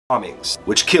bombings,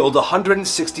 which killed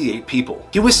 168 people.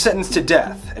 He was sentenced to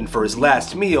death, and for his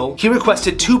last meal, he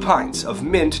requested 2 pints of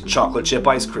mint chocolate chip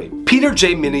ice cream. Peter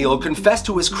J. Minial confessed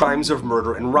to his crimes of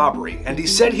murder and robbery, and he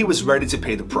said he was ready to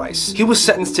pay the price. He was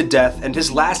sentenced to death, and his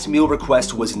last meal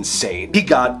request was insane. He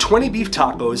got 20 beef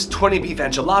tacos, 20 beef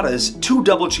enchiladas, 2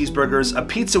 double cheeseburgers, a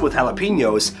pizza with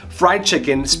jalapenos, fried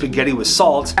chicken, spaghetti with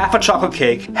salt, half a chocolate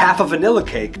cake, half a vanilla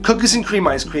cake, cookies and cream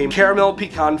ice cream, caramel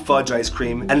pecan fudge ice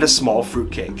cream, and a small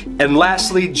fruit cake. And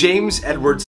lastly, James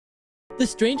Edwards. The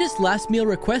strangest last meal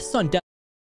requests on death: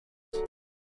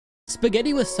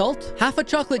 spaghetti with salt, half a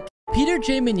chocolate. Peter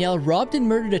J. Minial robbed and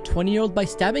murdered a 20-year-old by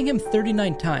stabbing him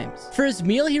 39 times. For his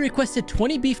meal, he requested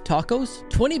 20 beef tacos,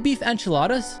 20 beef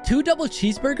enchiladas, 2 double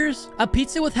cheeseburgers, a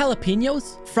pizza with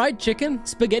jalapenos, fried chicken,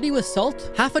 spaghetti with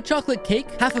salt, half a chocolate cake,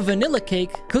 half a vanilla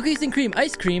cake, cookies and cream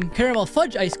ice cream, caramel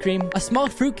fudge ice cream, a small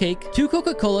fruit cake, 2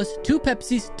 Coca-Colas, 2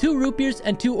 Pepsis, 2 root beers,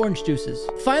 and 2 orange juices.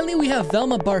 Finally, we have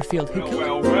Velma Barfield, who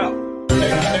killed... Well.